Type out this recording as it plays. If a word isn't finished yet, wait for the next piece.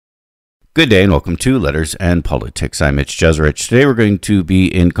Good day and welcome to Letters and Politics. I'm Mitch Jeserich. Today we're going to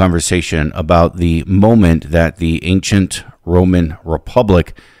be in conversation about the moment that the ancient Roman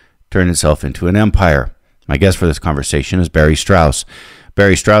Republic turned itself into an empire. My guest for this conversation is Barry Strauss.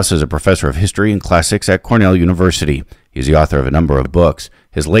 Barry Strauss is a professor of history and classics at Cornell University. He's the author of a number of books.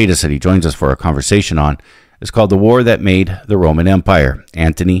 His latest that he joins us for a conversation on is called The War That Made the Roman Empire,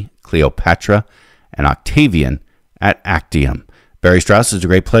 Antony, Cleopatra, and Octavian at Actium. Barry Strauss, it's a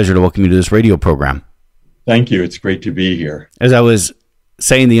great pleasure to welcome you to this radio program. Thank you. It's great to be here. As I was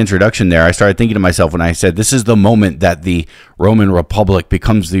saying the introduction there, I started thinking to myself when I said, this is the moment that the Roman Republic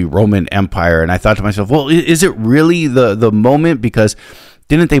becomes the Roman Empire. And I thought to myself, well, is it really the moment? Because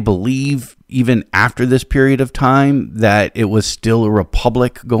didn't they believe even after this period of time that it was still a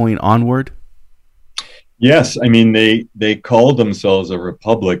republic going onward? Yes. I mean, they called themselves a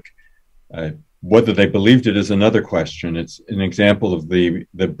republic. Whether they believed it is another question. It's an example of the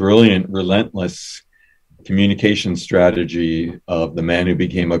brilliant, relentless communication strategy of the man who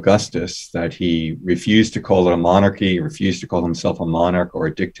became Augustus, that he refused to call it a monarchy, refused to call himself a monarch or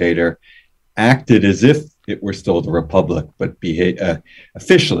a dictator, acted as if it were still the republic, but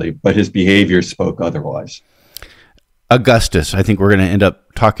officially, but his behavior spoke otherwise. Augustus, I think we're going to end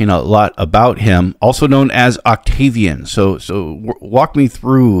up talking a lot about him, also known as Octavian. So walk me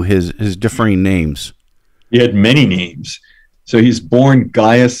through his differing names. He had many names. So he's born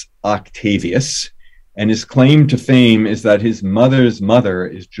Gaius Octavius, and his claim to fame is that his mother's mother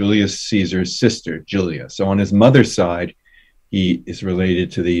is Julius Caesar's sister, Julia. So on his mother's side, he is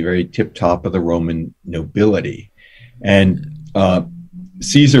related to the very tip-top of the Roman nobility. And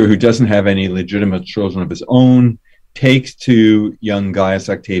Caesar, who doesn't have any legitimate children of his own, takes to young Gaius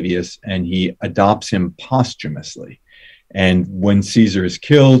Octavius and he adopts him posthumously. And when Caesar is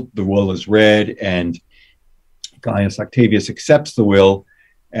killed, the will is read, and Gaius Octavius accepts the will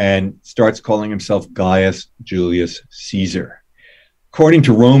and starts calling himself Gaius Julius Caesar. According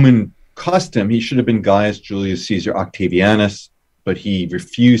to Roman custom, he should have been Gaius Julius Caesar Octavianus, but he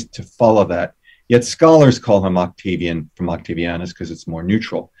refused to follow that. Yet scholars call him Octavian from Octavianus because it's more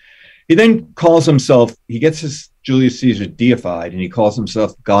neutral. He then calls himself, he gets his Julius Caesar deified, and he calls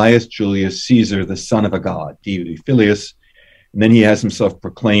himself Gaius Julius Caesar, the son of a god, Divi Filius. And then he has himself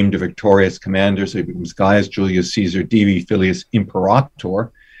proclaimed a victorious commander, so he becomes Gaius Julius Caesar, Divi Filius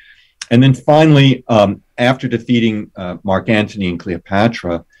Imperator. And then finally, after defeating Mark Antony and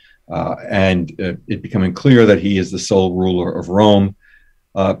Cleopatra, and it becoming clear that he is the sole ruler of Rome,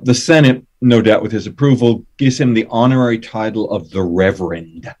 the Senate, no doubt with his approval, gives him the honorary title of the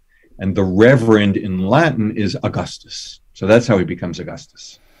Reverend. And the Reverend in Latin is Augustus. So that's how he becomes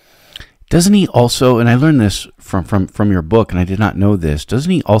Augustus. Doesn't he also, and I learned this from your book, and I did not know this,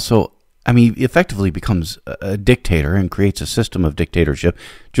 doesn't he also, I mean, he effectively becomes a dictator and creates a system of dictatorship.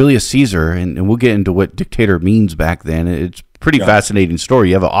 Julius Caesar, and we'll get into what dictator means back then. It's a pretty fascinating story.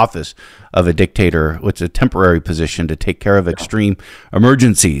 You have an office of a dictator, which is a temporary position to take care of extreme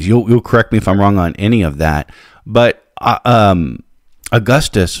emergencies. You'll correct me if I'm wrong on any of that. But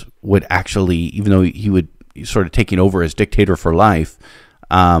Augustus would actually, even though he would sort of taking over as dictator for life,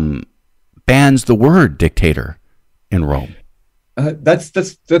 bans the word dictator in Rome. That's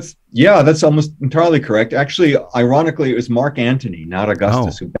almost entirely correct. Actually, ironically, it was Mark Antony, not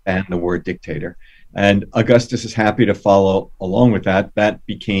Augustus, who banned the word dictator. And Augustus is happy to follow along with that. That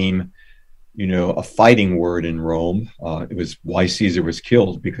became, a fighting word in Rome. It was why Caesar was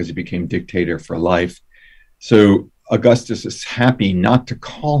killed, because he became dictator for life. So Augustus is happy not to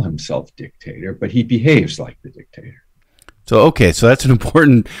call himself dictator, but he behaves like the dictator. So that's an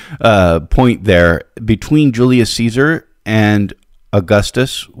important point there. Between Julius Caesar and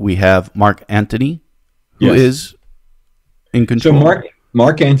Augustus, we have Mark Antony, who is in control. So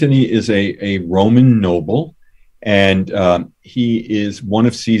Mark Antony is a Roman noble, and he is one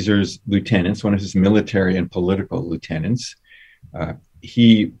of Caesar's lieutenants, one of his military and political lieutenants.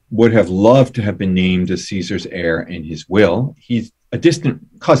 He would have loved to have been named as Caesar's heir in his will. He's a distant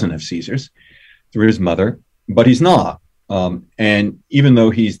cousin of Caesar's through his mother, but he's not. And even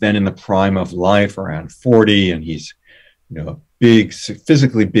though he's then in the prime of life, around 40, and he's big,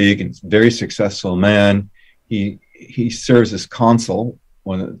 physically big and very successful man, he serves as consul,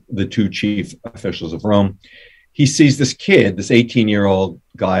 one of the two chief officials of Rome. He sees this kid, this 18-year-old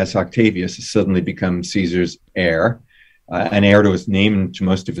Gaius Octavius, has suddenly become Caesar's heir. An heir to his name and to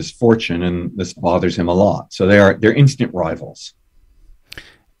most of his fortune, and this bothers him a lot. So they're instant rivals.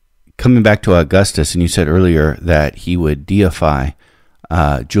 Coming back to Augustus, and you said earlier that he would deify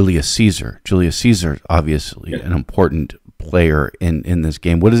Julius Caesar. Julius Caesar, obviously, an important player in this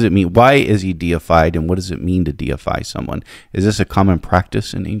game. What does it mean? Why is he deified, and what does it mean to deify someone? Is this a common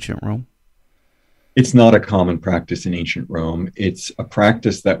practice in ancient Rome? It's not a common practice in ancient Rome. It's a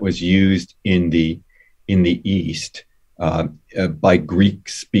practice that was used in the East by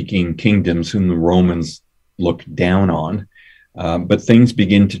Greek-speaking kingdoms whom the Romans looked down on. But things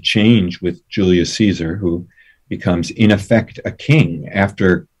begin to change with Julius Caesar, who becomes, in effect, a king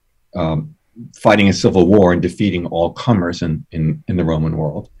after fighting a civil war and defeating all comers in the Roman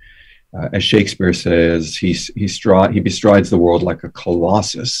world. As Shakespeare says, he bestrides the world like a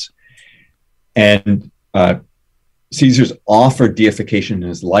colossus. And Caesar's offered deification in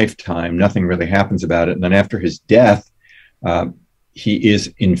his lifetime. Nothing really happens about it. And then after his death, he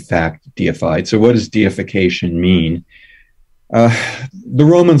is, in fact, deified. So what does deification mean? The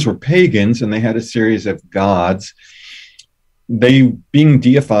Romans were pagans, and they had a series of gods. Being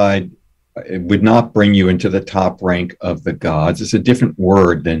deified would not bring you into the top rank of the gods. It's a different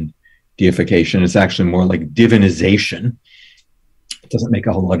word than deification. It's actually more like divinization. It doesn't make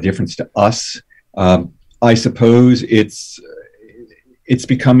a whole lot of difference to us. I suppose it's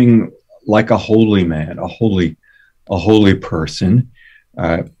becoming like a holy man, a holy person.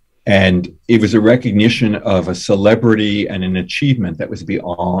 And it was a recognition of a celebrity and an achievement that was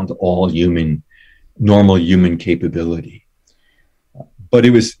beyond all normal human capability. But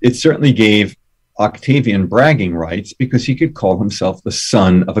it certainly gave Octavian bragging rights because he could call himself the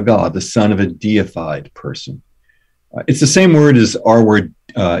son of a god, the son of a deified person. It's the same word as our word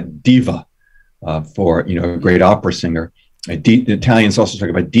diva for a great opera singer. The Italians also talk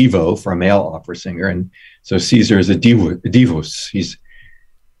about divo for a male opera singer, and so Caesar is a divus. He's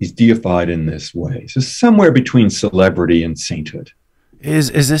deified in this way. So somewhere between celebrity and sainthood.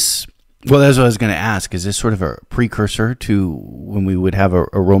 Is this, well, that's what I was going to ask, is this sort of a precursor to when we would have a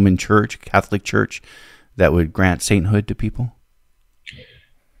Roman church, Catholic church, that would grant sainthood to people?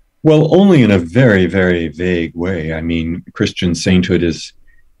 Well, only in a very, very vague way. I mean, Christian sainthood is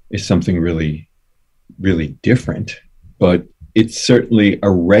something really, really different, but it's certainly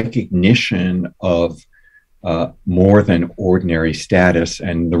a recognition of more than ordinary status,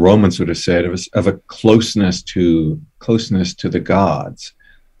 and the Romans would have said it was of a closeness to the gods.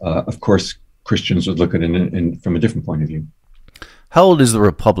 Of course, Christians would look at it from a different point of view. How old is the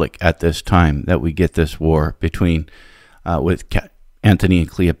Republic at this time that we get this war between with Antony and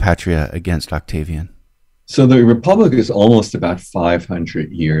Cleopatra against Octavian? So the Republic is almost about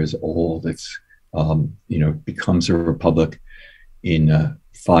 500 years old. It's becomes a republic in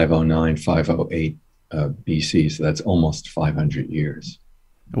 509, 508 BC. So that's almost 500 years.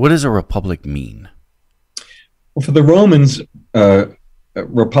 What does a republic mean? Well, for the Romans, a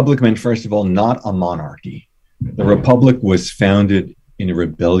republic meant, first of all, not a monarchy. The republic was founded in a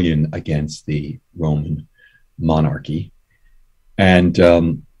rebellion against the Roman monarchy. And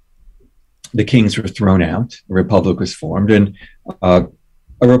the kings were thrown out. A republic was formed. And a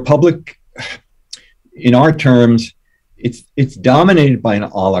republic, in our terms, it's dominated by an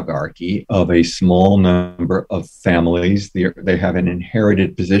oligarchy of a small number of families. They have an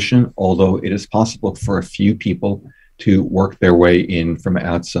inherited position, although it is possible for a few people to work their way in from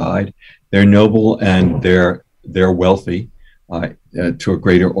outside. They're noble and they're wealthy to a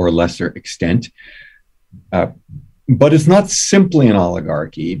greater or lesser extent. But it's not simply an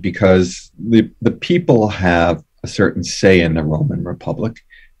oligarchy, because the people have a certain say in the Roman Republic.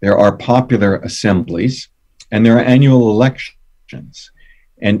 There are popular assemblies, and there are annual elections.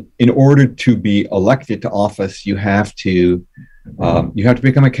 And in order to be elected to office, you have to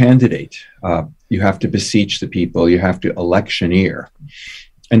become a candidate. You have to beseech the people. You have to electioneer.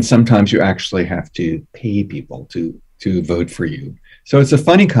 And sometimes you actually have to pay people to vote for you. So it's a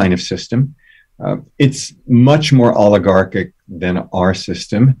funny kind of system. It's much more oligarchic than our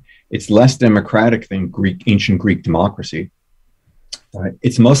system. It's less democratic than ancient Greek democracy.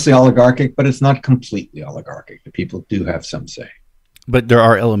 It's mostly oligarchic, but it's not completely oligarchic. The people do have some say. But there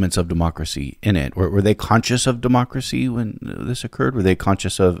are elements of democracy in it. Were they conscious of democracy when this occurred? Were they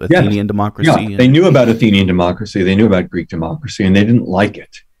conscious of Athenian democracy? Yeah, they knew about Athenian democracy. They knew about Greek democracy, and they didn't like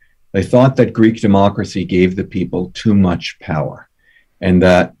it. They thought that Greek democracy gave the people too much power, and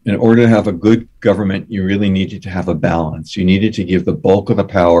that in order to have a good government, you really needed to have a balance. You needed to give the bulk of the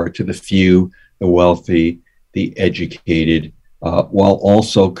power to the few, the wealthy, the educated, while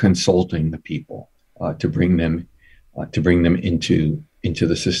also consulting the people to bring them into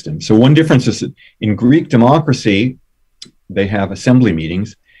the system. So one difference is that in Greek democracy, they have assembly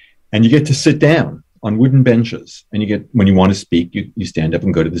meetings, and you get to sit down on wooden benches, and when you want to speak, you stand up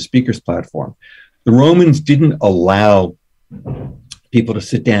and go to the speaker's platform. The Romans didn't allow people to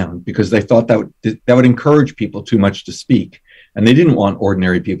sit down because they thought that would encourage people too much to speak, and they didn't want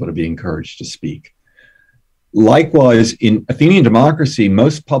ordinary people to be encouraged to speak. Likewise, in Athenian democracy,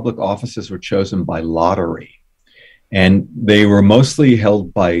 most public offices were chosen by lottery, and they were mostly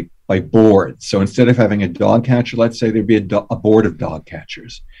held by boards. So instead of having a dog catcher, let's say there'd be a board of dog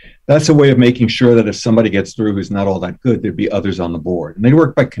catchers. That's a way of making sure that if somebody gets through who's not all that good, there'd be others on the board. And they'd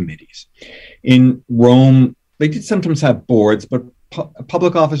work by committees. In Rome, they did sometimes have boards, but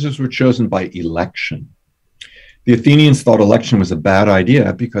public officers were chosen by election. The Athenians thought election was a bad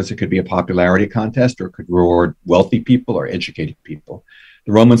idea because it could be a popularity contest, or it could reward wealthy people or educated people.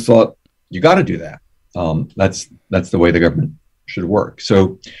 The Romans thought, you got to do that. That's the way the government should work.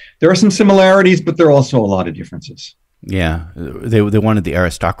 So there are some similarities, but there are also a lot of differences. Yeah, they wanted the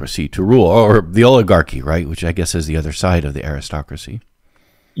aristocracy to rule, or the oligarchy, right? Which I guess is the other side of the aristocracy.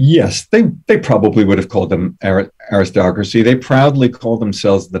 Yes, they probably would have called them aristocracy. They proudly call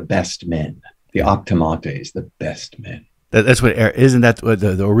themselves the best men, the optimates, the best men. That's what, isn't that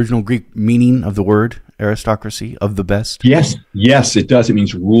the original Greek meaning of the word aristocracy, of the best? Yes, it does. It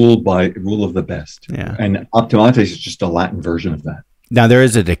means rule of the best. Yeah. And optimates is just a Latin version of that. Now, there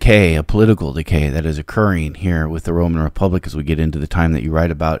is a decay, a political decay that is occurring here with the Roman Republic as we get into the time that you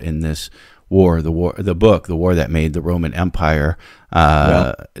write about in this war, the war that made the Roman Empire.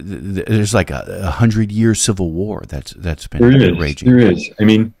 There's like a 100-year civil war that's been raging. There is. I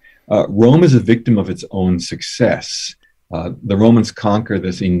mean, Rome is a victim of its own success. The Romans conquer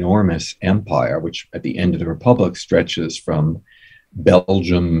this enormous empire, which at the end of the Republic stretches from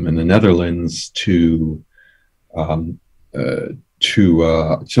Belgium and the Netherlands to the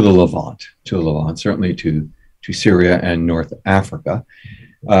Levant, certainly to Syria and North Africa.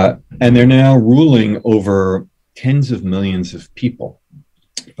 And they're now ruling over tens of millions of people.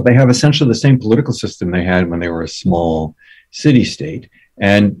 But they have essentially the same political system they had when they were a small city-state.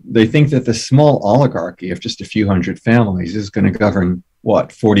 And they think that the small oligarchy of just a few hundred families is going to govern,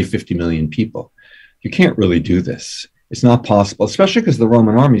 40, 50 million people. You can't really do this. It's not possible, especially because the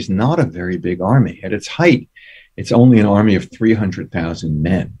Roman army is not a very big army. At its height, it's only an army of 300,000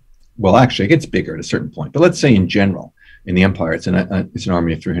 men. Well, actually, it gets bigger at a certain point. But let's say in general, in the empire, it's an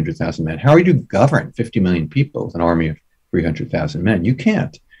army of 300,000 men. How do you govern 50 million people with an army of 300,000 men? You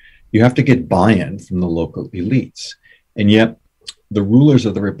can't. You have to get buy-in from the local elites. And yet, the rulers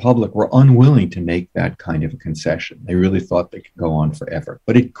of the Republic were unwilling to make that kind of a concession. They really thought they could go on forever,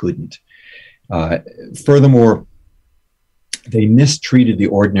 but it couldn't. Furthermore, they mistreated the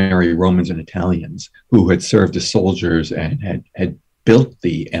ordinary Romans and Italians who had served as soldiers and had built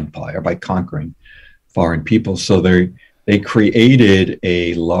the empire by conquering foreign people. So they created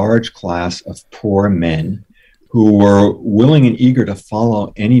a large class of poor men who were willing and eager to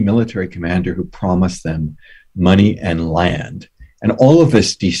follow any military commander who promised them money and land. And all of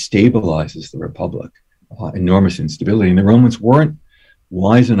this destabilizes the Republic, enormous instability. And the Romans weren't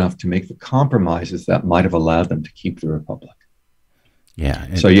wise enough to make the compromises that might have allowed them to keep the Republic.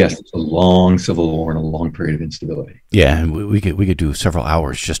 Yeah. So yes, it's a long civil war and a long period of instability. Yeah, and we could do several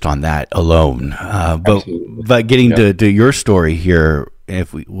hours just on that alone. But getting to your story here,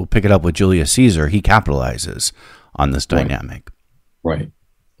 if we'll pick it up with Julius Caesar, he capitalizes on this dynamic. Right.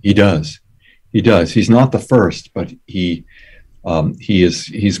 He does. He's not the first, but he's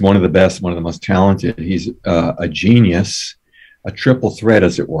one of the best, one of the most talented. He's a genius, a triple threat,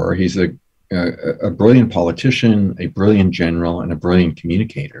 as it were. He's a brilliant politician, a brilliant general, and a brilliant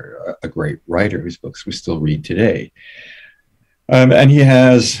communicator, a great writer whose books we still read today. And he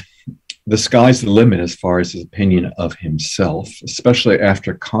has the sky's the limit as far as his opinion of himself, especially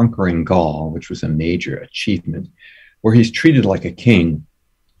after conquering Gaul, which was a major achievement, where he's treated like a king.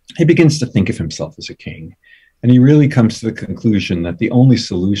 He begins to think of himself as a king. And he really comes to the conclusion that the only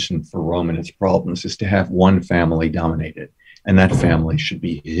solution for Rome and its problems is to have one family dominated, and that family should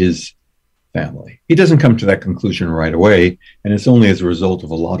be his family. He doesn't come to that conclusion right away, and it's only as a result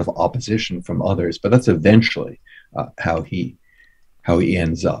of a lot of opposition from others, but that's eventually how he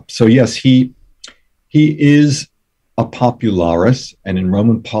ends up. So yes, he is a popularis, and in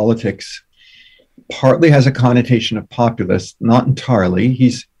Roman politics, partly has a connotation of populist, not entirely.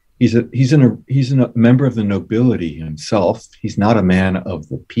 He's a member of the nobility himself. He's not a man of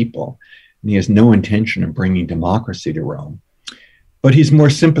the people, and he has no intention of bringing democracy to Rome. But he's more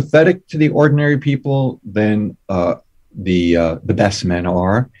sympathetic to the ordinary people than the best men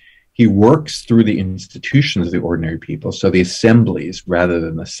are. He works through the institutions of the ordinary people, so the assemblies rather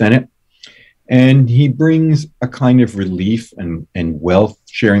than the Senate. And he brings a kind of relief and wealth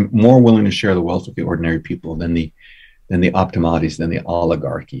sharing, more willing to share the wealth with the ordinary people than the optimates, than the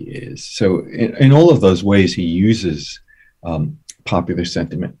oligarchy is. So in all of those ways, he uses popular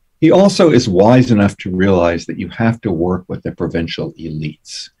sentiment. He also is wise enough to realize that you have to work with the provincial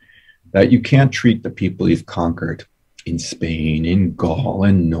elites. that you can't treat the people you've conquered in Spain, in Gaul,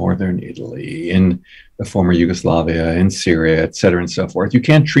 in northern Italy, in the former Yugoslavia, in Syria, et cetera, and so forth. You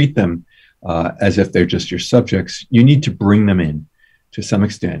can't treat them as if they're just your subjects. You need to bring them in to some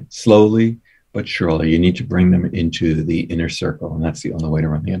extent, slowly but surely. You need to bring them into the inner circle, and that's the only way to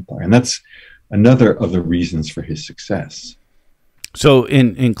run the empire. And that's another of the reasons for his success. So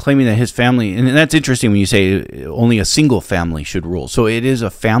in claiming that his family, and that's interesting when you say only a single family should rule. So it is a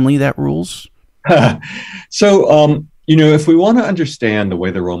family that rules? So, if we want to understand the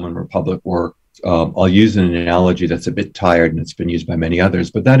way the Roman Republic worked, I'll use an analogy that's a bit tired and it's been used by many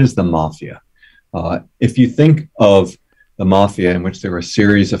others, but that is the mafia. If you think of the mafia in which there were a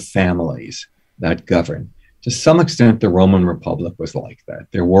series of families that govern, to some extent, the Roman Republic was like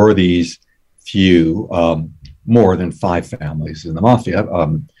that. There were these few, more than 5 families in the mafia,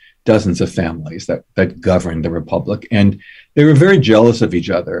 dozens of families that governed the republic. And they were very jealous of each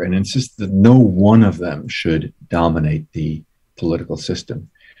other and insisted that no one of them should dominate the political system.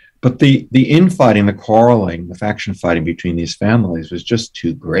 But the infighting, the quarreling, the faction fighting between these families was just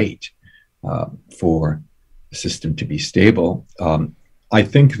too great for the system to be stable. I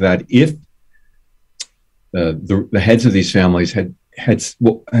think that if the heads of these families had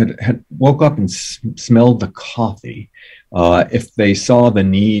woke up and smelled the coffee, if they saw the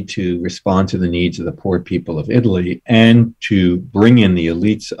need to respond to the needs of the poor people of Italy and to bring in the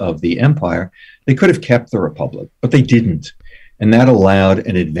elites of the empire, they could have kept the republic, but they didn't. And that allowed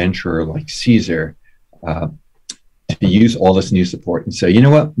an adventurer like Caesar to use all this new support and say, you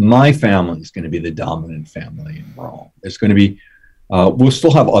know what, my family is going to be the dominant family in Rome. There's going to be we'll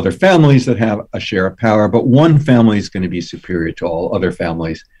still have other families that have a share of power, but one family is going to be superior to all other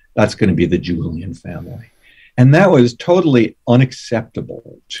families. That's going to be the Julian family. And that was totally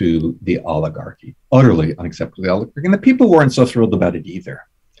unacceptable to the oligarchy, utterly unacceptable to the oligarchy. And the people weren't so thrilled about it either.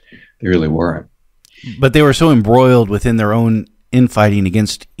 They really weren't. But they were so embroiled within their own infighting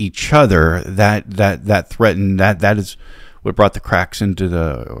against each other that threatened, that is what brought the cracks into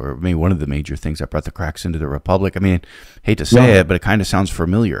or maybe one of the major things that brought the cracks into the Republic. I mean, hate to say it, but it kind of sounds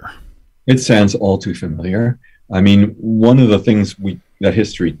familiar. It sounds all too familiar. I mean, one of the things that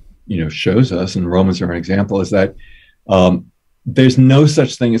history, shows us, and Romans are an example, is that there's no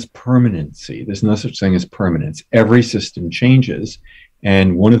such thing as permanency. There's no such thing as permanence. Every system changes,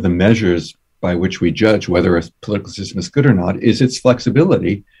 and one of the measures by which we judge whether a political system is good or not is its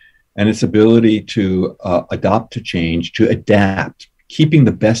flexibility and its ability to adopt to change, to adapt, keeping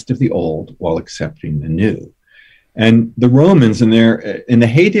the best of the old while accepting the new. And the Romans, in the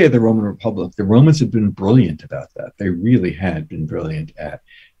heyday of the Roman Republic, the Romans had been brilliant about that. They really had been brilliant at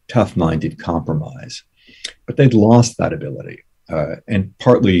tough-minded compromise. But they'd lost that ability. And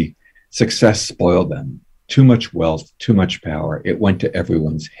partly success spoiled them. Too much wealth, too much power. It went to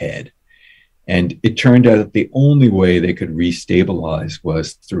everyone's head. And it turned out that the only way they could restabilize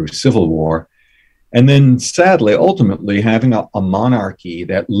was through civil war. And then, sadly, ultimately, having a monarchy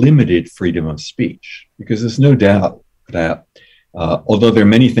that limited freedom of speech. Because there's no doubt that, although there are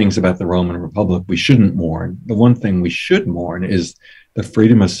many things about the Roman Republic we shouldn't mourn, the one thing we should mourn is the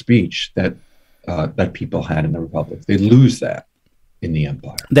freedom of speech that people had in the Republic. They lose that in the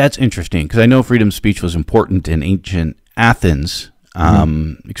empire. That's interesting, because I know freedom of speech was important in ancient Athens,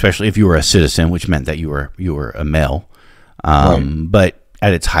 especially if you were a citizen, which meant that you were a male. Right. But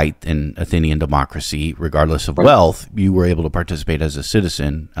at its height in Athenian democracy, regardless of wealth, you were able to participate as a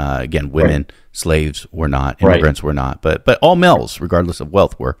citizen. Again, women, slaves were not, immigrants were not, but all males, regardless of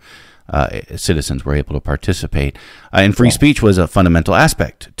wealth, were citizens were able to participate. And free speech was a fundamental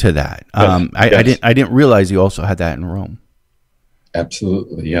aspect to that. I didn't realize you also had that in Rome.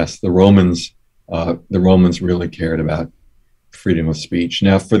 Absolutely, yes. The Romans really cared about freedom of speech.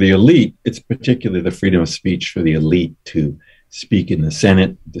 Now, for the elite, it's particularly the freedom of speech for the elite to speak in the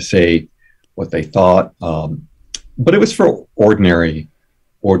Senate, to say what they thought. But it was for ordinary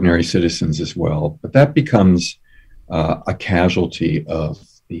citizens as well. But that becomes a casualty of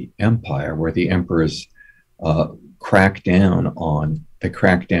the empire, where the emperors crack down on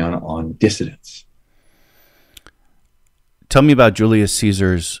dissidents. Tell me about Julius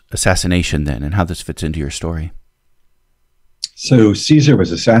Caesar's assassination then, and how this fits into your story. So Caesar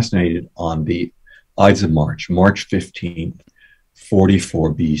was assassinated on the Ides of March 15th,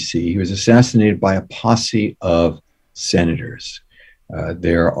 44 BC. He was assassinated by a posse of senators.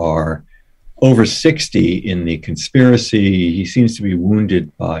 There are over 60 in the conspiracy. He seems to be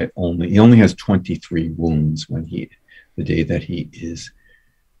wounded by he only has 23 wounds the day that he is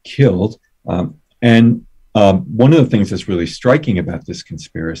killed. One of the things that's really striking about this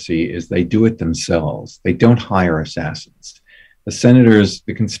conspiracy is they do it themselves. They don't hire assassins. the senators,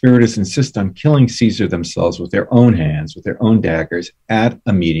 the conspirators insist on killing Caesar themselves with their own hands, with their own daggers, at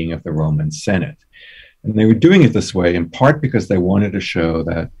a meeting of the Roman Senate. And they were doing it this way in part because they wanted to show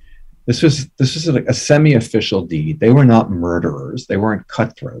that this was a semi-official deed. They were not murderers. They weren't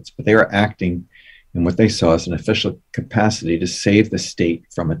cutthroats, but they were acting in what they saw as an official capacity to save the state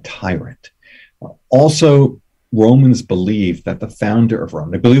from a tyrant. Also, Romans believed that the founder of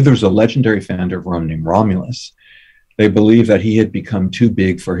Rome, they believed there was a legendary founder of Rome named Romulus. They believed that he had become too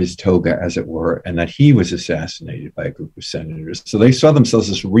big for his toga, as it were, and that he was assassinated by a group of senators. So they saw themselves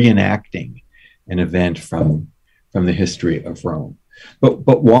as reenacting an event from the history of Rome.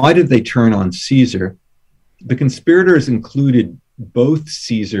 But why did they turn on Caesar? The conspirators included both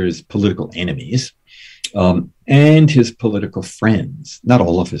Caesar's political enemies and his political friends, not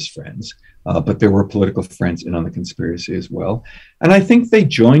all of his friends, but there were political friends in on the conspiracy as well. And I think they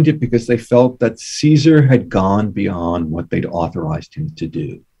joined it because they felt that Caesar had gone beyond what they'd authorized him to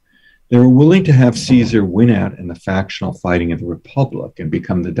do. They were willing to have Caesar win out in the factional fighting of the Republic and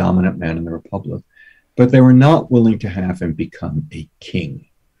become the dominant man in the Republic, but they were not willing to have him become a king.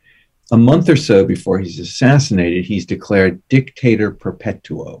 A month or so before he's assassinated, he's declared dictator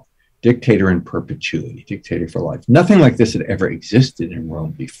perpetuo, dictator in perpetuity, dictator for life. Nothing like this had ever existed in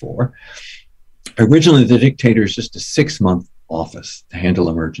Rome before. Originally, the dictator is just a 6-month office to handle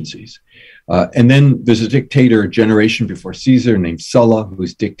emergencies. And then there's a dictator a generation before Caesar named Sulla,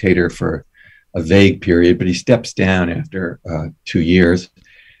 who's dictator for a vague period, but he steps down after 2 years.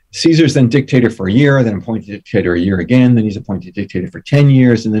 Caesar's then dictator for a year, then appointed dictator a year again, then he's appointed dictator for 10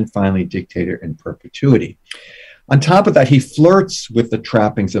 years, and then finally dictator in perpetuity. On top of that, he flirts with the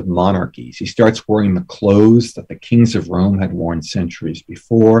trappings of monarchies. He starts wearing the clothes that the kings of Rome had worn centuries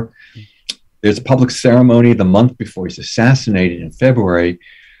before. There's a public ceremony the month before he's assassinated in February,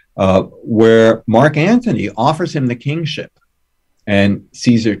 where Mark Antony offers him the kingship. And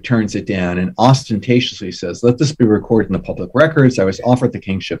Caesar turns it down and ostentatiously says, let this be recorded in the public records. I was offered the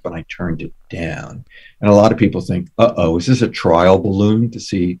kingship and I turned it down. And a lot of people think, uh-oh, is this a trial balloon to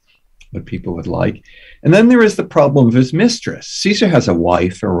see what people would like? And then there is the problem of his mistress. Caesar has a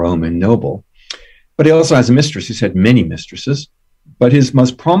wife, a Roman noble, but he also has a mistress. He's had many mistresses, but his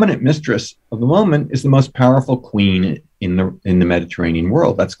most prominent mistress of the moment is the most powerful queen in the Mediterranean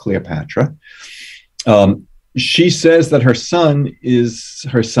world. That's Cleopatra. She says that her son is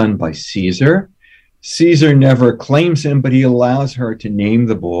her son by Caesar. Caesar never claims him, but he allows her to name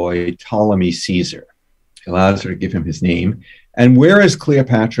the boy Ptolemy Caesar. He allows her to give him his name. And where is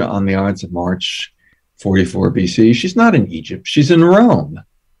Cleopatra on the Ides of March 44 BC? She's not in Egypt. She's in Rome,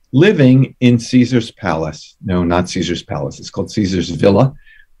 living in Caesar's palace. No, not Caesar's palace. It's called Caesar's Villa.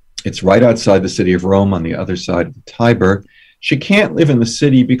 It's right outside the city of Rome on the other side of the Tiber. She can't live in the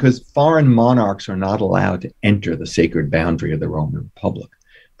city because foreign monarchs are not allowed to enter the sacred boundary of the Roman Republic.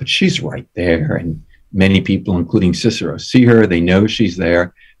 But she's right there, and many people, including Cicero, see her. They know she's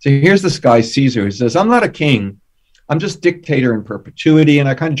there. So here's this guy, Caesar, who says, I'm not a king. I'm just dictator in perpetuity, and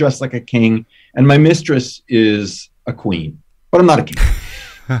I kind of dress like a king, and my mistress is a queen, but I'm not a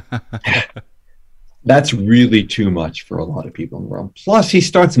king. That's really too much for a lot of people in Rome. Plus, he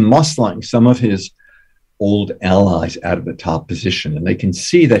starts muscling some of his old allies out of the top position, and they can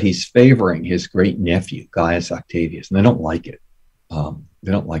see that he's favoring his great nephew, Gaius Octavius, and they don't like it.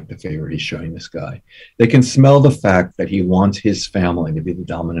 They don't like the favor he's showing this guy. They can smell the fact that he wants his family to be the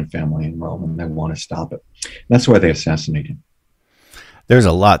dominant family in Rome, and they want to stop it. That's why they assassinate him. There's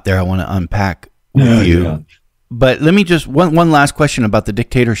a lot there I want to unpack with you. Yeah. But let me just one last question about the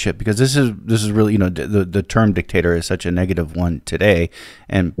dictatorship, because this is really, the term dictator is such a negative one today,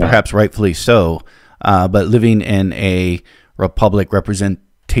 and perhaps rightfully so. But living in a republic,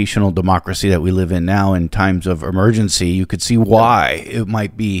 representational democracy that we live in now in times of emergency, you could see why it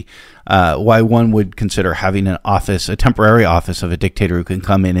might be, why one would consider having an office, a temporary office of a dictator who can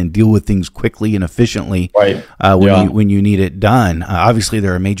come in and deal with things quickly and efficiently when you need it done. Obviously,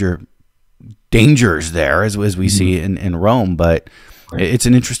 there are major dangers there, as we see in Rome, but it's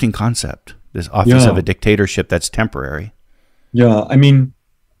an interesting concept, this office of a dictatorship that's temporary. Yeah, I mean,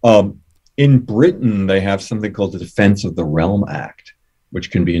 in Britain, they have something called the Defense of the Realm Act,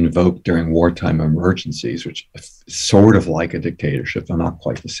 which can be invoked during wartime emergencies, which is sort of like a dictatorship, though not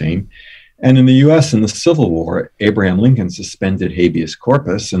quite the same. And in the US, in the Civil War, Abraham Lincoln suspended habeas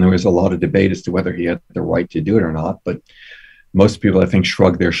corpus, and there was a lot of debate as to whether he had the right to do it or not. But most people, I think,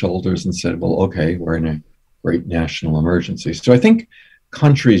 shrugged their shoulders and said, well, okay, we're in a great national emergency. So I think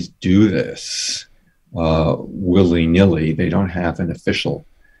countries do this willy-nilly. They don't have an official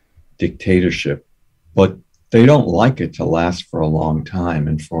dictatorship, but they don't like it to last for a long time.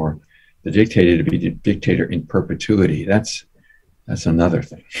 And for the dictator to be the dictator in perpetuity, that's that's another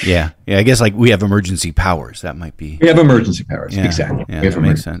thing. Yeah. Yeah. I guess like we have emergency powers. That might be. We have emergency powers. Yeah. Exactly. Yeah. We have That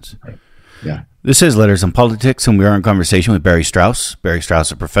makes sense. Yeah. This is Letters on Politics, and we are in conversation with Barry Strauss. Barry Strauss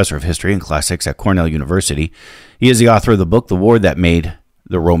is a professor of history and classics at Cornell University. He is the author of the book, The War That Made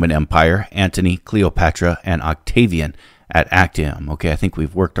the Roman Empire, Antony, Cleopatra, and Octavian at Actium. Okay, I think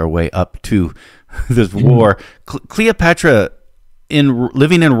we've worked our way up to this war. Cleopatra,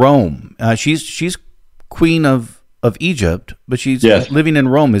 living in Rome, she's queen of Egypt, but she's living in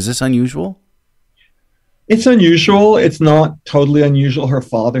Rome. Is this unusual? It's unusual. It's not totally unusual. Her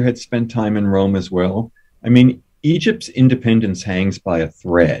father had spent time in Rome as well. I mean, Egypt's independence hangs by a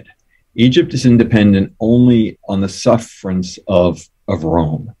thread. Egypt is independent only on the sufferance of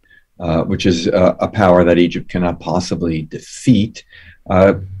Rome, which is a power that Egypt cannot possibly defeat.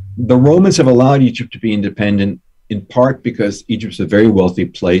 The Romans have allowed Egypt to be independent in part because Egypt's a very wealthy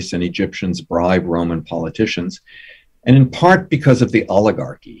place and Egyptians bribe Roman politicians, and in part because of the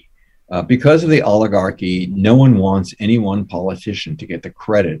oligarchy. Because of the oligarchy, no one wants any one politician to get the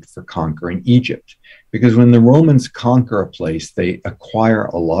credit for conquering Egypt. Because when the Romans conquer a place, they acquire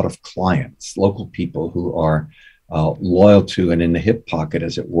a lot of clients, local people who are loyal to and in the hip pocket,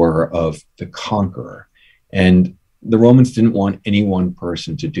 as it were, of the conqueror. And the Romans didn't want any one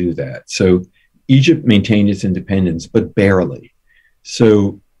person to do that. So Egypt maintained its independence, but barely.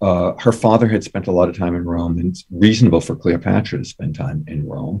 So her father had spent a lot of time in Rome, and it's reasonable for Cleopatra to spend time in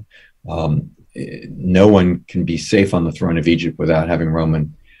Rome. No one can be safe on the throne of Egypt without having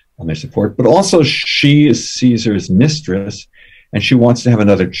Roman on their support. But also, she is Caesar's mistress, and she wants to have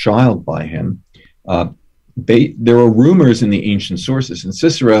another child by him. There are rumors in the ancient sources in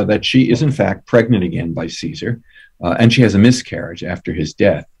Cicero that she is in fact pregnant again by Caesar, and she has a miscarriage after his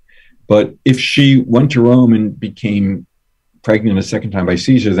death. But if she went to Rome and became pregnant a second time by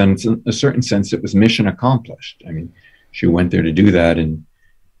Caesar, then in a certain sense it was mission accomplished. I mean, she went there to do that and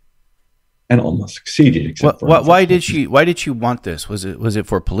almost succeeded. Why did she want this? Was it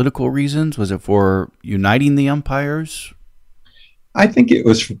for political reasons? Was it for uniting the empires? I think it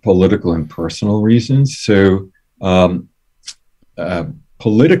was for political and personal reasons. So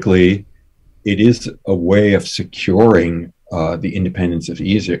politically, it is a way of securing the independence of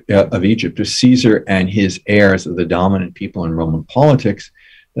Egypt. If Caesar and his heirs are the dominant people in Roman politics,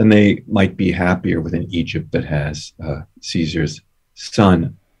 then they might be happier with an Egypt that has Caesar's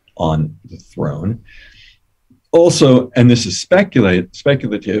son on the throne. Also, and this is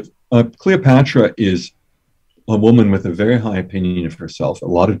speculative, Cleopatra is a woman with a very high opinion of herself, a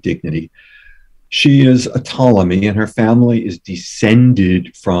lot of dignity. She is a Ptolemy, and her family is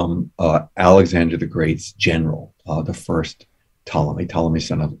descended from Alexander the Great's general, the first Ptolemy,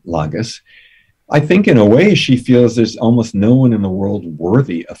 son of Lagus. I think in a way she feels there's almost no one in the world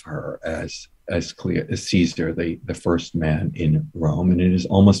worthy of her as Caesar, the first man in Rome, and it is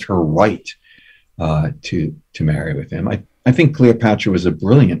almost her right to marry with him. I think Cleopatra was a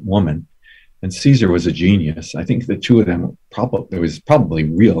brilliant woman, and Caesar was a genius. I think the two of them, there was probably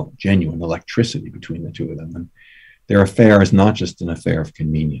real, genuine electricity between the two of them, and their affair is not just an affair of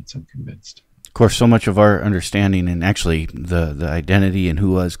convenience, I'm convinced. Of course, so much of our understanding and actually the identity and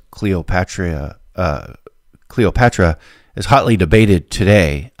who was Cleopatra is hotly debated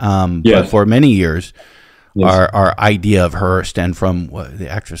today. But for many years, our idea of her stemmed from the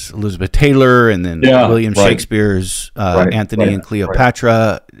actress Elizabeth Taylor and then William Shakespeare's Antony and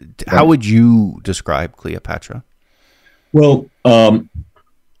Cleopatra. How would you describe Cleopatra? Well,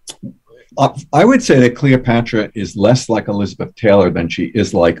 I would say that Cleopatra is less like Elizabeth Taylor than she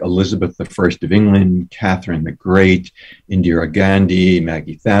is like Elizabeth I of England, Catherine the Great, Indira Gandhi,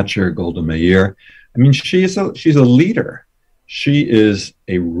 Maggie Thatcher, Golda Meir. I mean, she's a leader. She is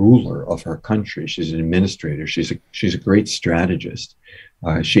a ruler of her country. She's an administrator. She's a great strategist.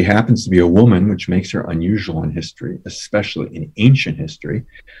 She happens to be a woman, which makes her unusual in history, especially in ancient history,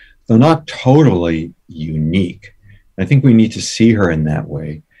 though not totally unique. I think we need to see her in that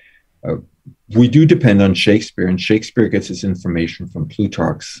way. We do depend on Shakespeare, and Shakespeare gets his information from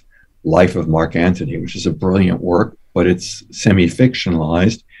Plutarch's Life of Mark Antony, which is a brilliant work, but it's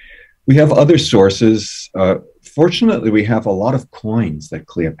semi-fictionalized. We have other sources. Fortunately, we have a lot of coins that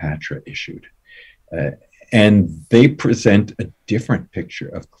Cleopatra issued, and they present a different picture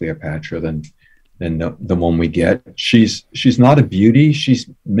of Cleopatra than the one we get. She's not a beauty. She's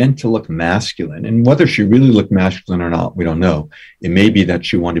meant to look masculine, and whether she really looked masculine or not, we don't know. It may be that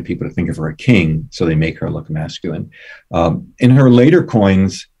she wanted people to think of her a king, so they make her look masculine. In her later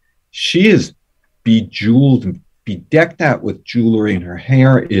coins, she is bejeweled, bedecked out with jewelry, and her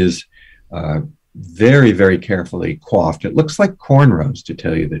hair is very, very carefully coiffed. It looks like cornrows, to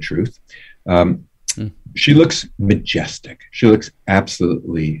tell you the truth. She looks majestic. She looks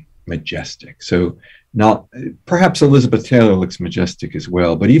absolutely majestic. So not perhaps Elizabeth Taylor looks majestic as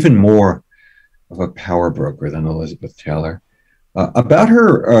well, but even more of a power broker than Elizabeth Taylor. About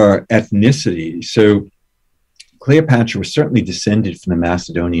her ethnicity, so Cleopatra was certainly descended from the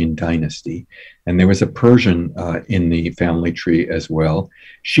Macedonian dynasty, and there was a Persian in the family tree as well.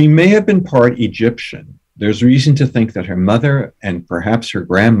 She may have been part Egyptian. There's reason to think that her mother and perhaps her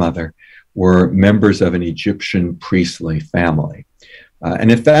grandmother were members of an Egyptian priestly family.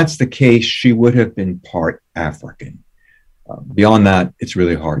 And if that's the case, she would have been part African. Beyond that, it's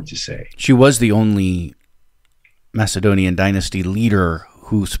really hard to say. She was the only Macedonian dynasty leader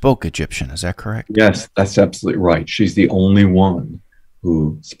who spoke Egyptian. Is that correct? Yes, that's absolutely right. She's the only one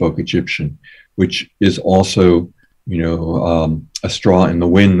who spoke Egyptian, which is also, a straw in the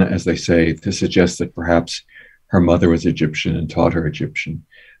wind, as they say, to suggest that perhaps her mother was Egyptian and taught her Egyptian.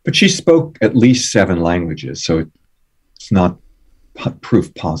 But she spoke at least 7 languages, so it's not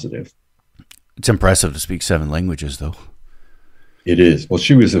proof positive. It's impressive to speak 7 languages, though. It is. Well,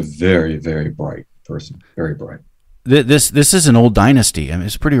 she was a very, very bright person, very bright. This is an old dynasty. I mean,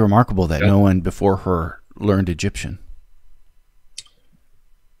 it's pretty remarkable that no one before her learned Egyptian.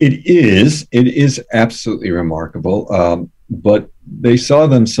 It is absolutely remarkable. But they saw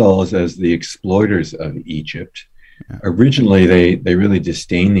themselves as the exploiters of Egypt. Yeah. Originally, they really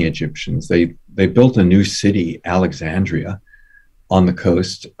disdained the Egyptians. They built a new city, Alexandria, on the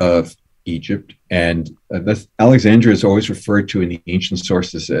coast of Egypt. And Alexandria is always referred to in the ancient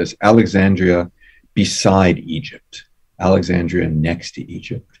sources as Alexandria beside Egypt, Alexandria next to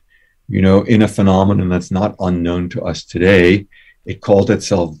Egypt. In a phenomenon that's not unknown to us today, it called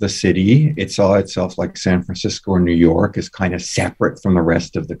itself the city. It saw itself like San Francisco or New York as kind of separate from the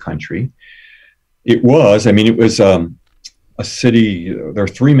rest of the country. It was a city. There are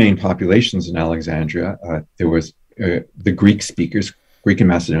 3 main populations in Alexandria. There was the Greek speakers, Greek and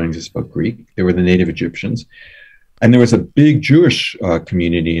Macedonians who spoke Greek. There were the native Egyptians. And there was a big Jewish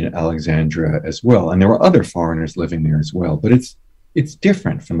community in Alexandria as well. And there were other foreigners living there as well. But it's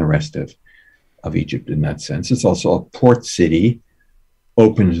different from the rest of Egypt in that sense. It's also a port city,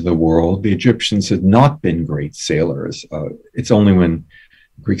 open to the world. The Egyptians had not been great sailors. It's only when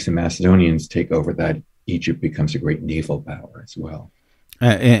Greeks and Macedonians take over that Egypt becomes a great naval power as well.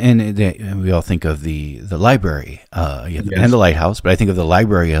 And we all think of the library and the lighthouse, but I think of the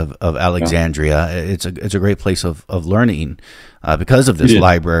library of Alexandria. Yeah. It's a great place of learning because of this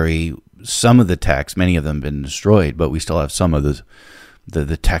library. Some of the texts, many of them have been destroyed, but we still have some of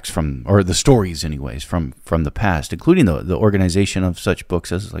the texts or the stories anyways from the past, including the organization of such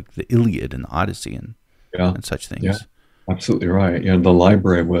books as like the Iliad and the Odyssey and such things. Yeah, absolutely right. The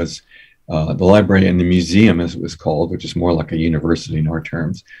library was the library and the museum, as it was called, which is more like a university in our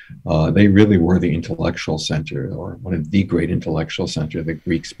terms. They really were the intellectual center, or one of the great intellectual center of the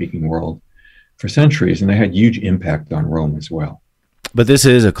Greek-speaking world for centuries, and they had huge impact on Rome as well. But this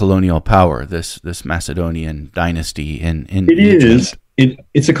is a colonial power, this Macedonian dynasty in It is.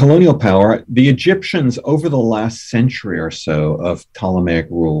 It's a colonial power. The Egyptians, over the last century or so of Ptolemaic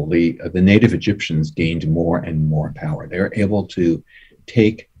rule, the native Egyptians gained more and more power. They were able to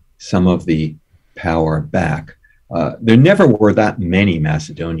take some of the power back. There never were that many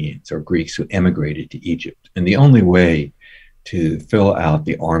Macedonians or Greeks who emigrated to Egypt. And the only way to fill out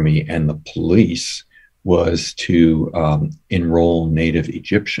the army and the police was to enroll native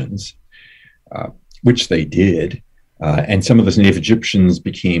Egyptians, which they did. And some of those native Egyptians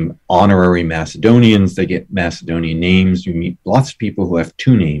became honorary Macedonians. They get Macedonian names. You meet lots of people who have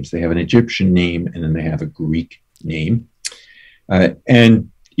 2 names. They have an Egyptian name and then they have a Greek name.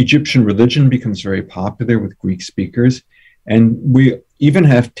 And Egyptian religion becomes very popular with Greek speakers. And we even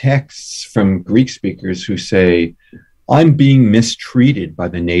have texts from Greek speakers who say, I'm being mistreated by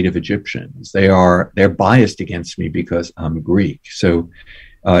the native Egyptians. They're biased against me because I'm Greek. So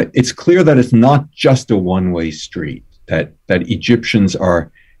it's clear that it's not just a one-way street, that Egyptians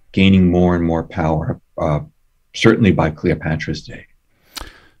are gaining more and more power, certainly by Cleopatra's day.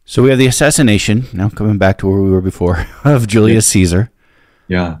 So we have the assassination, now coming back to where we were before, of Julius Caesar.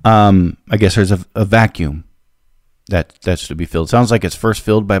 Yeah. I guess there's a vacuum that's to be filled. Sounds like it's first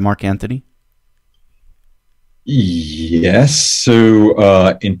filled by Mark Antony. Yes.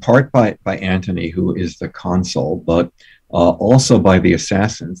 So in part by Antony, who is the consul, but also by the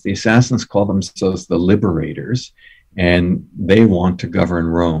assassins. The assassins call themselves the liberators, and they want to govern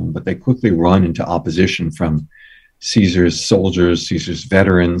Rome, but they quickly run into opposition from Caesar's soldiers, Caesar's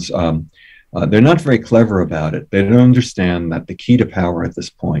veterans. They're not very clever about it. They don't understand that the key to power at this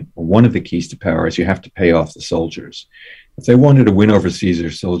point, or one of the keys to power, is you have to pay off the soldiers. If they wanted to win over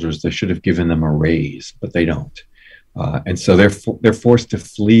Caesar's soldiers, they should have given them a raise, but they don't. And so they're forced to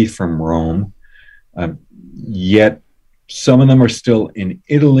flee from Rome. Yet some of them are still in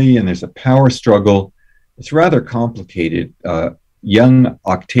Italy, and there's a power struggle. It's rather complicated. Young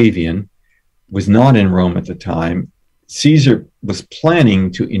Octavian was not in Rome at the time. Caesar was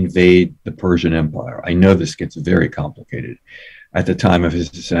planning to invade the Persian Empire. I know this gets very complicated. At the time of his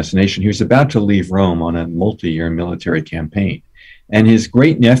assassination, he was about to leave Rome on a multi-year military campaign. And his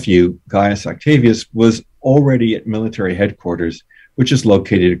great-nephew, Gaius Octavius, was already at military headquarters, which is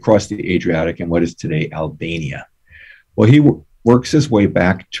located across the Adriatic in what is today Albania. Well, he works his way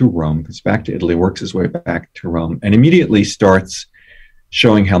back to Rome, comes back to Italy, works his way back to Rome, and immediately starts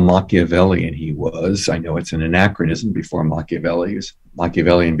showing how Machiavellian he was. I know it's an anachronism before Machiavelli. He was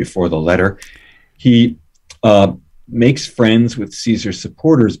Machiavellian before the letter. He makes friends with Caesar's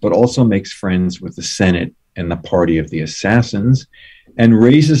supporters, but also makes friends with the Senate and the party of the assassins, and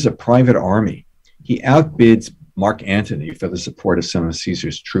raises a private army. He outbids Mark Antony for the support of some of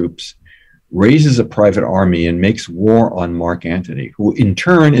Caesar's troops, raises a private army, and makes war on Mark Antony, who in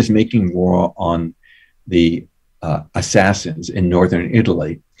turn is making war on the assassins in northern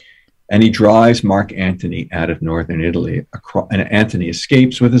Italy. And he drives Mark Antony out of northern Italy, and Antony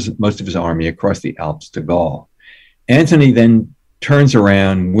escapes with most of his army across the Alps to Gaul. Antony then turns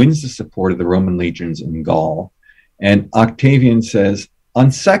around, wins the support of the Roman legions in Gaul, and Octavian says,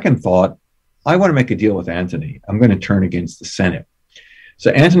 on second thought, I want to make a deal with Antony. I'm going to turn against the Senate. So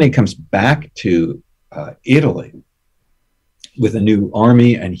Antony comes back to Italy with a new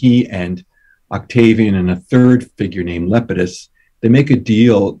army, and he and Octavian and a third figure named Lepidus, they make a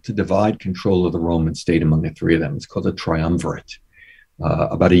deal to divide control of the Roman state among the three of them. It's called a triumvirate.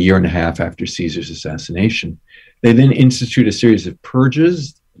 About a year and a half after Caesar's assassination. They then institute a series of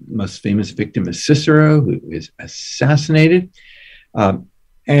purges. The most famous victim is Cicero, who is assassinated.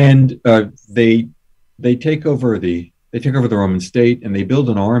 And they take over the Roman state, and they build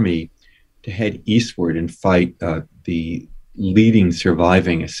an army to head eastward and fight the leading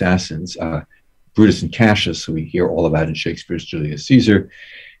surviving assassins, Brutus and Cassius, who we hear all about in Shakespeare's Julius Caesar.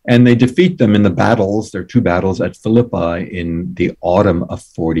 And they defeat them in the battles. There are two battles at Philippi in the autumn of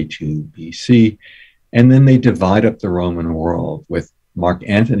 42 BC. And then they divide up the Roman world, with Mark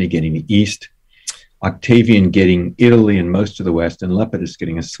Antony getting the east, Octavian getting Italy and most of the west, and Lepidus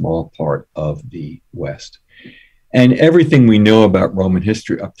getting a small part of the west. And everything we know about Roman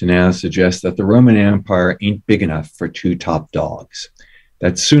history up to now suggests that the Roman Empire ain't big enough for two top dogs,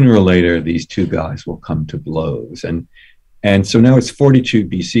 that sooner or later these two guys will come to blows. And so now it's 42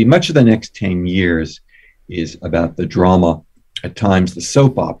 BC. Much of the next 10 years is about the drama, at times the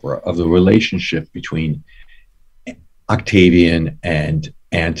soap opera, of the relationship between Octavian and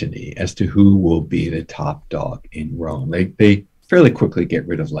Antony as to who will be the top dog in Rome. They fairly quickly get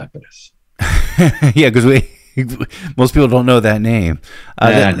rid of Lepidus. Yeah, because most people don't know that name.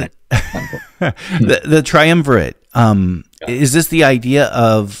 The triumvirate. Is this the idea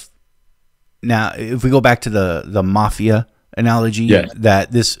of, now, if we go back to the mafia analogy, yes,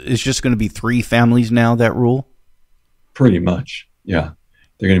 that this is just going to be three families now that rule? Pretty much, yeah.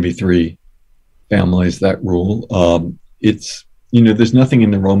 They're going to be three families that rule. It's, there's nothing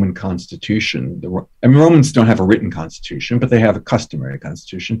in the Roman Constitution. Romans don't have a written constitution, but they have a customary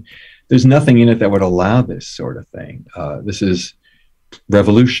constitution. There's nothing in it that would allow this sort of thing. This is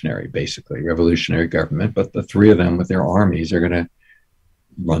revolutionary, basically, revolutionary government, but the three of them with their armies are going to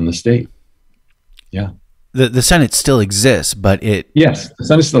run the state. Yeah. The Senate still exists, but it... Yes, the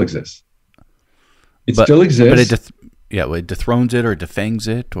Senate still exists. It still exists. But it dethrones it or defangs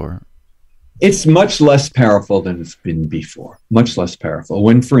it, or... It's much less powerful than it's been before. Much less powerful.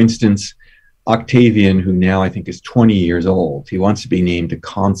 When, for instance, Octavian, who now I think is 20 years old, he wants to be named a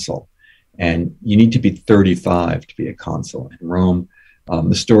consul. And you need to be 35 to be a consul in Rome.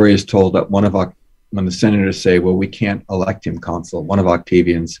 The story is told that when the senators say, well, we can't elect him consul, one of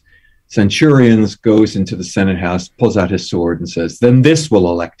Octavian's centurions goes into the Senate house, pulls out his sword and says, then this will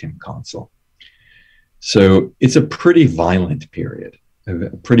elect him consul. So it's a pretty violent period, and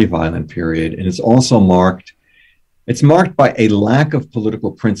it's also marked by a lack of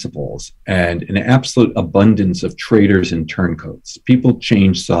political principles and an absolute abundance of traitors and turncoats. People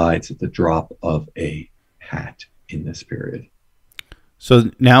change sides at the drop of a hat in this period.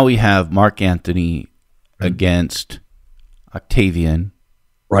 So now we have Mark Antony against Octavian.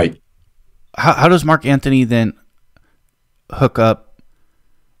 Right. How does Mark Antony then hook up,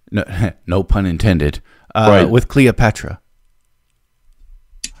 no pun intended, with Cleopatra?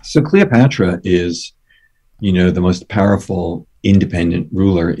 So Cleopatra is, the most powerful independent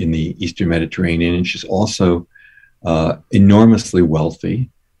ruler in the Eastern Mediterranean, and she's also enormously wealthy.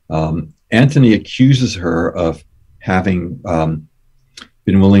 Antony accuses her of having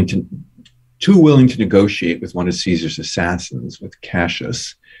been too willing to negotiate with one of Caesar's assassins, with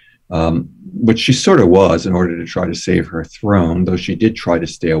Cassius, which she sort of was in order to try to save her throne, though she did try to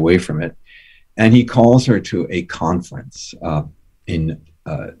stay away from it. And he calls her to a conference in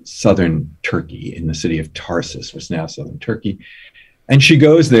southern Turkey, in the city of Tarsus, which is now southern Turkey. And she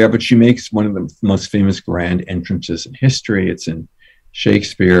goes there, but she makes one of the most famous grand entrances in history. It's in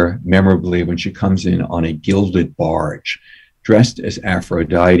Shakespeare, memorably, when she comes in on a gilded barge, dressed as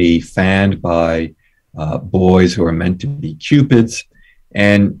Aphrodite, fanned by boys who are meant to be Cupids.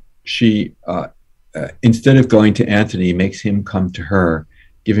 And she, instead of going to Antony, makes him come to her,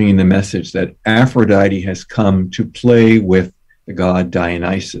 giving him the message that Aphrodite has come to play with the god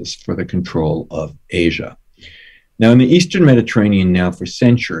Dionysus for the control of Asia. Now, in the Eastern Mediterranean now for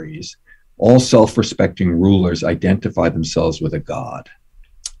centuries, all self-respecting rulers identify themselves with a god.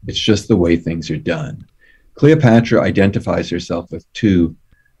 It's just the way things are done. Cleopatra identifies herself with two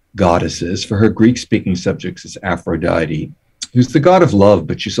goddesses. For her Greek-speaking subjects, it's Aphrodite, who's the god of love,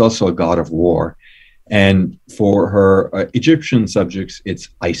 but she's also a god of war. And for her Egyptian subjects, it's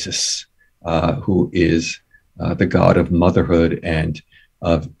Isis, who is the god of motherhood and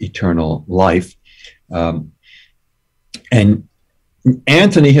of eternal life. And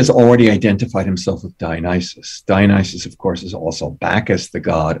Antony has already identified himself with Dionysus. Dionysus, of course, is also Bacchus, the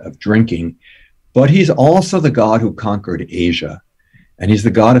god of drinking, but he's also the god who conquered Asia. And he's the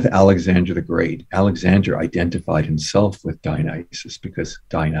god of Alexander the Great. Alexander identified himself with Dionysus because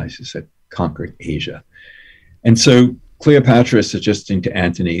Dionysus had conquered Asia. And so Cleopatra is suggesting to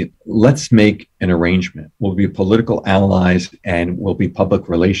Antony, let's make an arrangement. We'll be political allies and we'll be public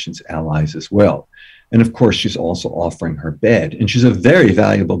relations allies as well. And of course, she's also offering her bed. And she's a very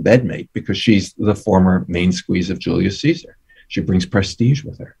valuable bedmate because she's the former main squeeze of Julius Caesar. She brings prestige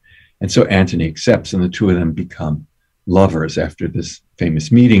with her. And so Antony accepts, and the two of them become lovers after this famous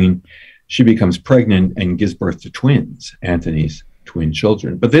meeting. She becomes pregnant and gives birth to twins, Antony's twin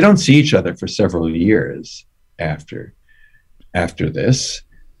children. But they don't see each other for several years after this.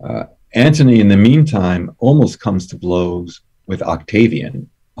 Antony, in the meantime, almost comes to blows with Octavian.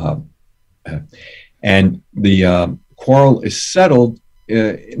 And the quarrel is settled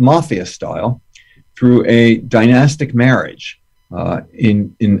mafia style through a dynastic marriage.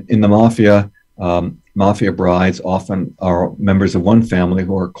 In the mafia, mafia brides often are members of one family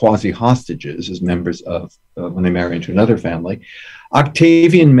who are quasi-hostages as members of when they marry into another family.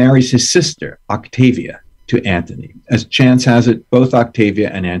 Octavian marries his sister, Octavia, to Antony. As chance has it, both Octavia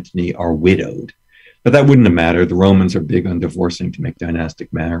and Antony are widowed. But that wouldn't have mattered. The Romans are big on divorcing to make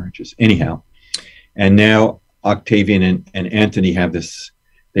dynastic marriages. Anyhow, and now Octavian and Antony have this,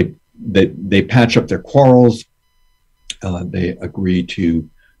 they patch up their quarrels. They agree to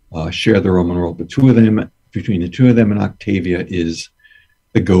share the Roman role between the two of them, and Octavia is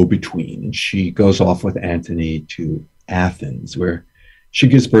the go-between. And she goes off with Antony to Athens, where she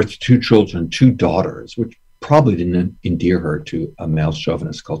gives birth to two children, two daughters, which probably didn't endear her to a male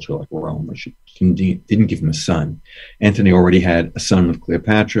chauvinist culture like Rome, where she didn't give him a son. Antony already had a son with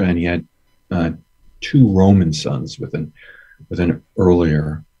Cleopatra, and he had two Roman sons with an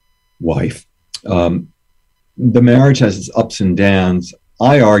earlier wife. The marriage has its ups and downs.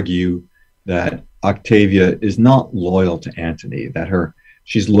 I argue that Octavia is not loyal to Antony, that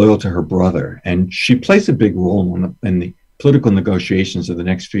she's loyal to her brother, and she plays a big role in the political negotiations of the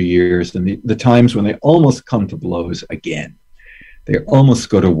next few years and the times when they almost come to blows again. They almost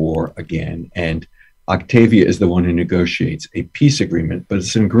go to war again, and Octavia is the one who negotiates a peace agreement, but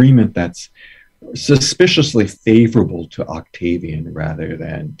it's an agreement that's suspiciously favorable to Octavian rather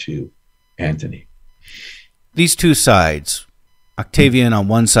than to Antony. These two sides, Octavian on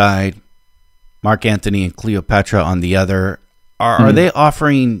one side, Mark Antony and Cleopatra on the other, are they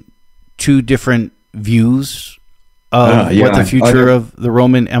offering two different views of what the future of the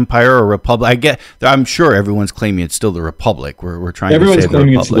Roman Empire or Republic? I'm sure everyone's claiming it's still the Republic. We're trying to say everyone's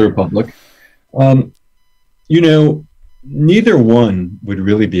claiming it's the Republic. Neither one would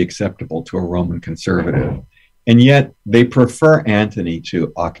really be acceptable to a Roman conservative, and yet they prefer Antony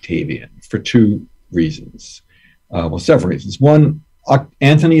to Octavian for two reasons. Several reasons. One,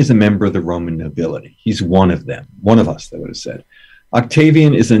 Antony is a member of the Roman nobility. He's one of them, one of us, they would have said.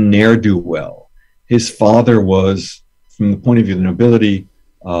 Octavian is a ne'er-do-well. His father was, from the point of view of the nobility,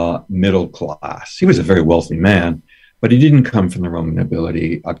 middle class. He was a very wealthy man, but he didn't come from the Roman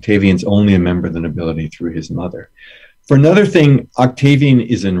nobility. Octavian's only a member of the nobility through his mother. For another thing, Octavian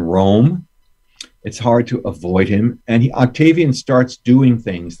is in Rome. It's hard to avoid him. And Octavian starts doing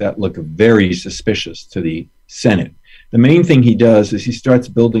things that look very suspicious to the Senate. The main thing he does is he starts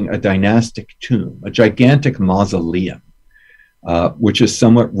building a dynastic tomb, a gigantic mausoleum, which is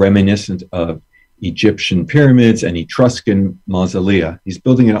somewhat reminiscent of Egyptian pyramids and Etruscan mausolea. He's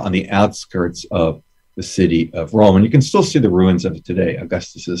building it on the outskirts of the city of Rome. And you can still see the ruins of it today,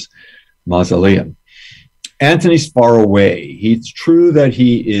 Augustus's mausoleum. Antony's far away. It's true that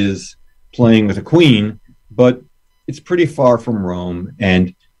he is playing with a queen, but it's pretty far from Rome.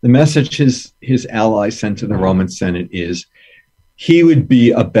 And the message his allies sent to the Roman Senate is he would be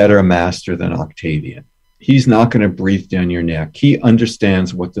a better master than Octavian. He's not going to breathe down your neck. He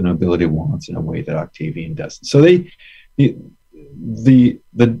understands what the nobility wants in a way that Octavian doesn't. So the few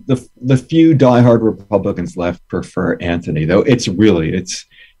diehard Republicans left prefer Antony, though it's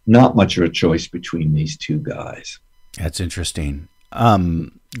not much of a choice between these two guys. That's interesting.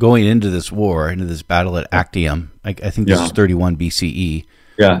 Going into this war, into this battle at Actium, I think this is 31 BCE.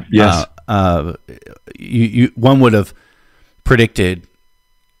 Yeah. Yes. One would have predicted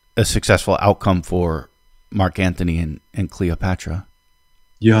a successful outcome for Mark Antony and Cleopatra.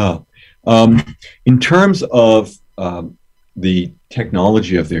 Yeah. In terms of the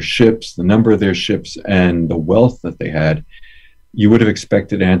technology of their ships, the number of their ships, and the wealth that they had, you would have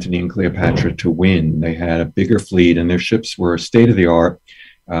expected Antony and Cleopatra to win. They had a bigger fleet, and their ships were state-of-the-art.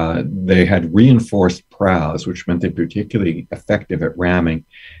 They had reinforced prows, which meant they were particularly effective at ramming.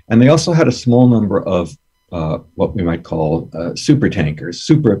 And they also had a small number of what we might call super tankers,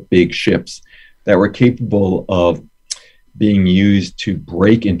 super big ships that were capable of being used to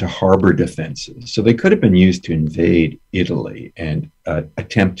break into harbor defenses. So they could have been used to invade Italy and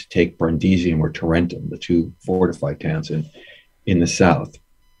attempt to take Brundisium or Tarentum, the two fortified towns in the south.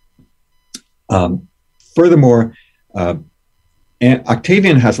 Furthermore,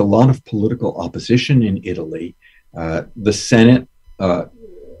 Octavian has a lot of political opposition in Italy. The Senate, at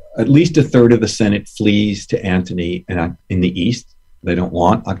least a third of the Senate flees to Antony in the east. They don't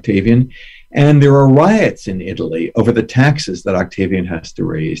want Octavian. And there are riots in Italy over the taxes that Octavian has to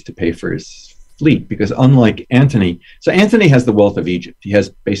raise to pay for his fleet, because unlike Antony, so Antony has the wealth of Egypt. He has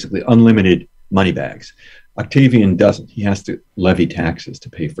basically unlimited money bags. Octavian doesn't. He has to levy taxes to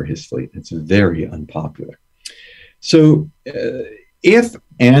pay for his fleet. It's very unpopular. So if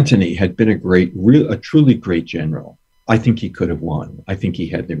Antony had been a truly great general, I think he could have won. I think he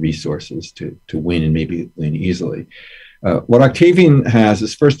had the resources to win, and maybe win easily. What Octavian has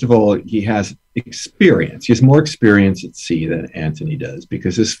is, first of all, he has experience. He has more experience at sea than Antony does,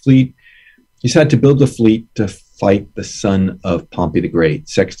 because his fleet, he's had to build a fleet to fight the son of Pompey the Great,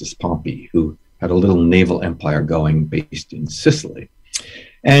 Sextus Pompey, who had a little naval empire going based in Sicily.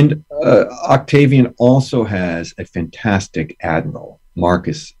 And Octavian also has a fantastic admiral,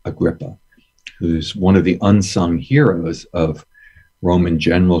 Marcus Agrippa, who's one of the unsung heroes of Roman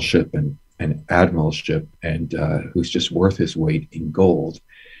generalship and admiralship, and who's just worth his weight in gold.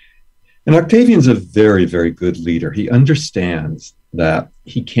 And Octavian's a very, very good leader. He understands that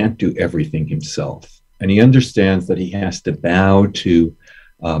he can't do everything himself. And he understands that he has to bow to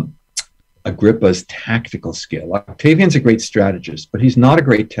Agrippa's tactical skill. Octavian's a great strategist, but he's not a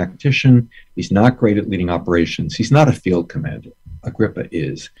great tactician. He's not great at leading operations. He's not a field commander. Agrippa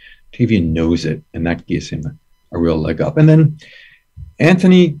is. Octavian knows it, and that gives him a real leg up. And then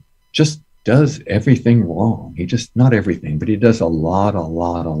Antony just does everything wrong. He just, not everything, but he does a lot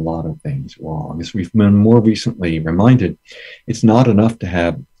of things wrong. As we've been more recently reminded, it's not enough to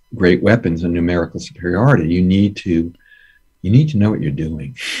have great weapons and numerical superiority. You need to know what you're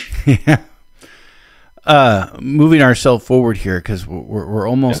doing. Yeah. Moving ourselves forward here, because we're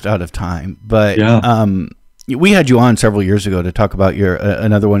almost out of time, but we had you on several years ago to talk about your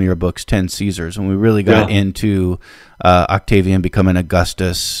another one of your books, 10 Caesars, and we really got into Octavian becoming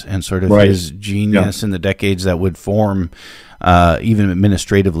Augustus and sort of his genius in the decades that would form, even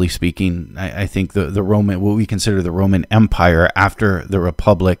administratively speaking, I think the Roman, what we consider the Roman Empire after the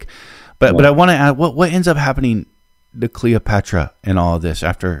Republic. But I want to add, what ends up happening to Cleopatra in all of this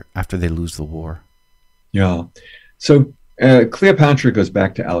after they lose the war? Yeah. So Cleopatra goes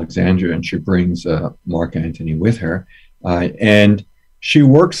back to Alexandria, and she brings Mark Antony with her. And she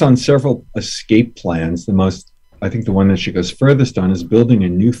works on several escape plans. I think the one that she goes furthest on is building a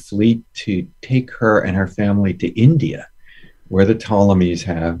new fleet to take her and her family to India, where the Ptolemies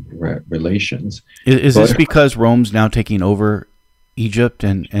have relations. Is this because Rome's now taking over Egypt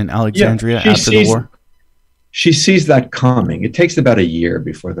and Alexandria after the war? She sees that coming. It takes about a year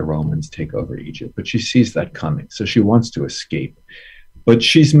before the Romans take over Egypt, but she sees that coming. So she wants to escape. But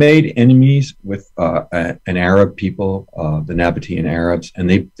she's made enemies with an Arab people, the Nabatean Arabs, and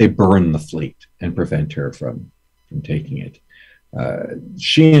they burn the fleet and prevent her from taking it.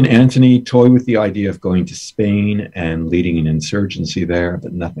 She and Antony toy with the idea of going to Spain and leading an insurgency there,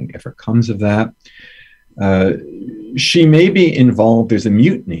 but nothing ever comes of that. She may be involved. There's a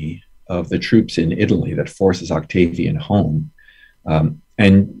mutiny of the troops in Italy that forces Octavian home.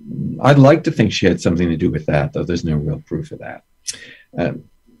 And I'd like to think she had something to do with that, though there's no real proof of that.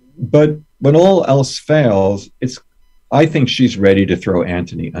 But when all else fails, I think she's ready to throw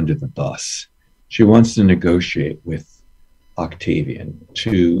Antony under the bus. She wants to negotiate with Octavian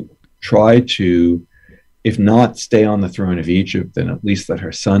to try to, if not stay on the throne of Egypt, then at least let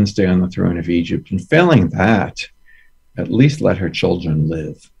her son stay on the throne of Egypt. And failing that, at least let her children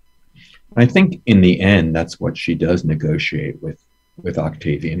live. I think in the end, that's what she does negotiate with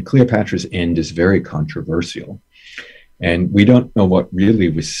Octavian. Cleopatra's end is very controversial. And we don't know what really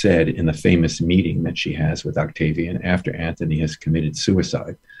was said in the famous meeting that she has with Octavian after Antony has committed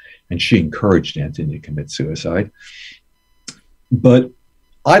suicide. And she encouraged Antony to commit suicide. But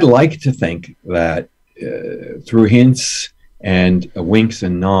I'd like to think that through hints and winks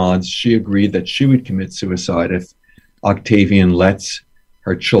and nods, she agreed that she would commit suicide if Octavian lets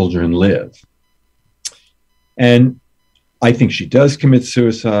her children live. And I think she does commit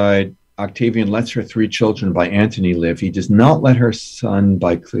suicide. Octavian lets her 3 children by Antony live. He does not let her son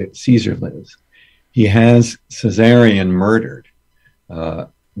by Caesar live. He has Caesarion murdered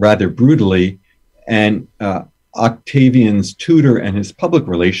rather brutally, and Octavian's tutor and his public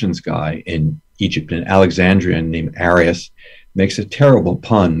relations guy in Egypt, an Alexandrian named Arius, makes a terrible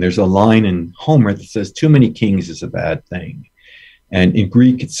pun. There's a line in Homer that says, "Too many kings is a bad thing." And in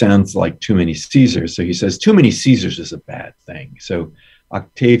Greek, it sounds like too many Caesars. So he says, too many Caesars is a bad thing. So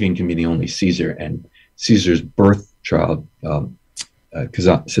Octavian can be the only Caesar, and Caesar's birth child,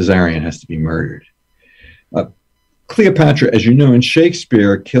 Caesarion, has to be murdered. Cleopatra, as you know, in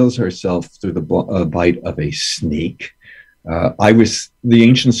Shakespeare, kills herself through the bite of a snake. The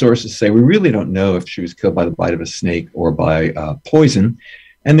ancient sources say we really don't know if she was killed by the bite of a snake or by poison.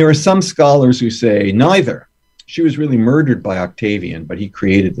 And there are some scholars who say neither. She was really murdered by Octavian, but he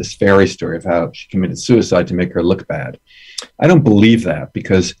created this fairy story of how she committed suicide to make her look bad. I don't believe that,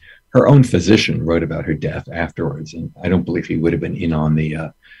 because her own physician wrote about her death afterwards, and I don't believe he would have been in on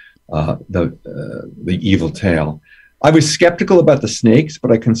the evil tale. I was skeptical about the snakes,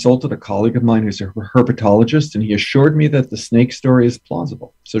 but I consulted a colleague of mine who's a herpetologist, and he assured me that the snake story is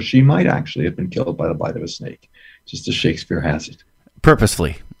plausible. So she might actually have been killed by the bite of a snake, just as Shakespeare has it.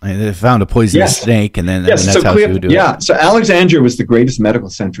 Purposefully. They found a poisonous snake, and then yes, that's how she would do it. Yeah, so Alexandria was the greatest medical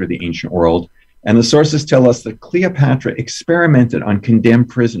center of the ancient world, and the sources tell us that Cleopatra experimented on condemned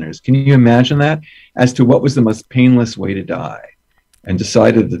prisoners. Can you imagine that? As to what was the most painless way to die, and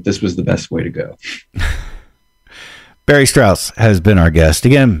decided that this was the best way to go. Barry Strauss has been our guest.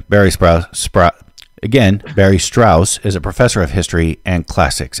 Again, Barry Strauss is a professor of history and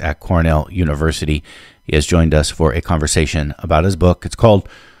classics at Cornell University. He has joined us for a conversation about his book. It's called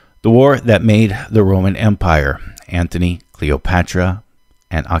The War That Made the Roman Empire, Antony, Cleopatra,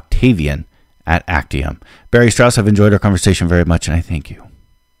 and Octavian at Actium. Barry Strauss, I've enjoyed our conversation very much, and I thank you.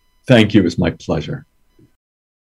 Thank you. It was my pleasure.